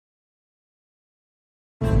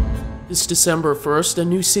This December 1st, a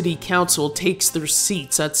new city council takes their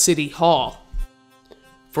seats at City Hall.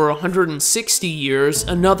 For 160 years,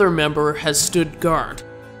 another member has stood guard.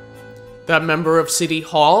 That member of City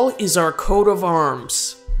Hall is our coat of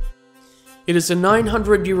arms. It is a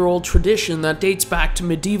 900-year-old tradition that dates back to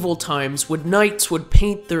medieval times when knights would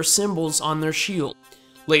paint their symbols on their shield.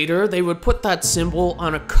 Later, they would put that symbol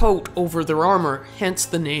on a coat over their armor, hence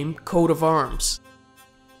the name coat of arms.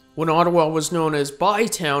 When Ottawa was known as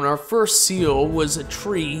Bytown, our first seal was a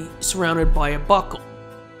tree surrounded by a buckle.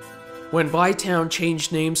 When Bytown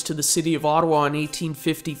changed names to the City of Ottawa in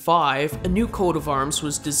 1855, a new coat of arms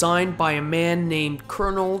was designed by a man named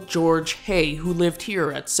Colonel George Hay, who lived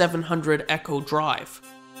here at 700 Echo Drive.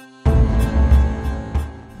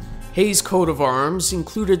 Hay's coat of arms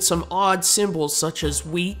included some odd symbols such as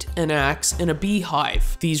wheat, an axe, and a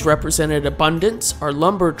beehive. These represented abundance, our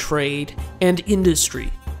lumber trade, and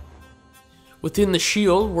industry. Within the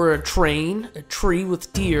shield were a train, a tree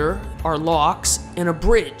with deer, our locks, and a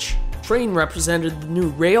bridge. Train represented the new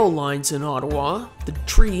rail lines in Ottawa, the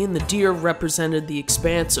tree and the deer represented the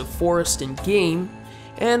expanse of forest and game,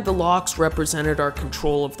 and the locks represented our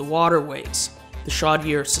control of the waterways. The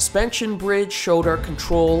Chaudière suspension bridge showed our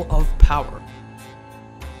control of power.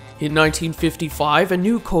 In 1955, a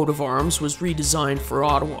new coat of arms was redesigned for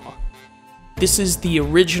Ottawa. This is the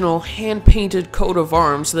original hand-painted coat of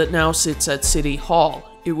arms that now sits at City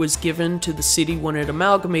Hall. It was given to the city when it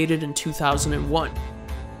amalgamated in 2001.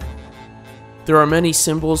 There are many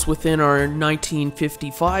symbols within our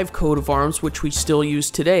 1955 coat of arms which we still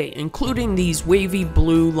use today, including these wavy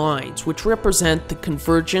blue lines, which represent the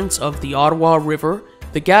convergence of the Ottawa River,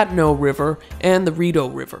 the Gatineau River, and the Rideau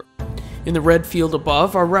River. In the red field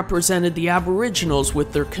above are represented the Aboriginals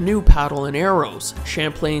with their canoe paddle and arrows.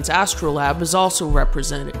 Champlain's astrolabe is also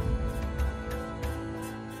represented.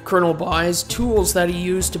 Colonel By's tools that he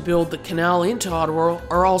used to build the canal into Ottawa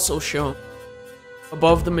are also shown.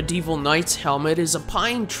 Above the medieval knight's helmet is a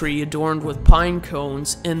pine tree adorned with pine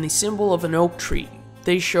cones and the symbol of an oak tree.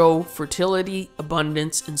 They show fertility,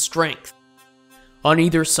 abundance, and strength. On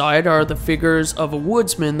either side are the figures of a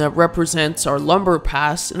woodsman that represents our lumber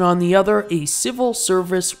past, and on the other a civil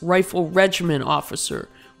service rifle regiment officer,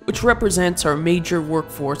 which represents our major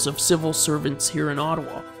workforce of civil servants here in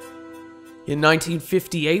Ottawa. In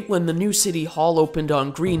 1958, when the new City Hall opened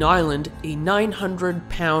on Green Island, a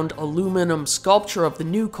 900-pound aluminum sculpture of the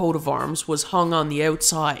new coat of arms was hung on the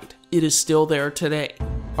outside. It is still there today.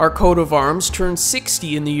 Our coat of arms turned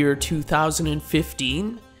 60 in the year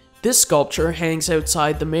 2015. This sculpture hangs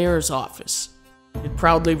outside the mayor's office. It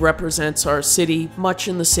proudly represents our city much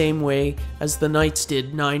in the same way as the Knights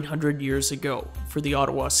did 900 years ago. For the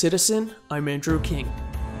Ottawa Citizen, I'm Andrew King.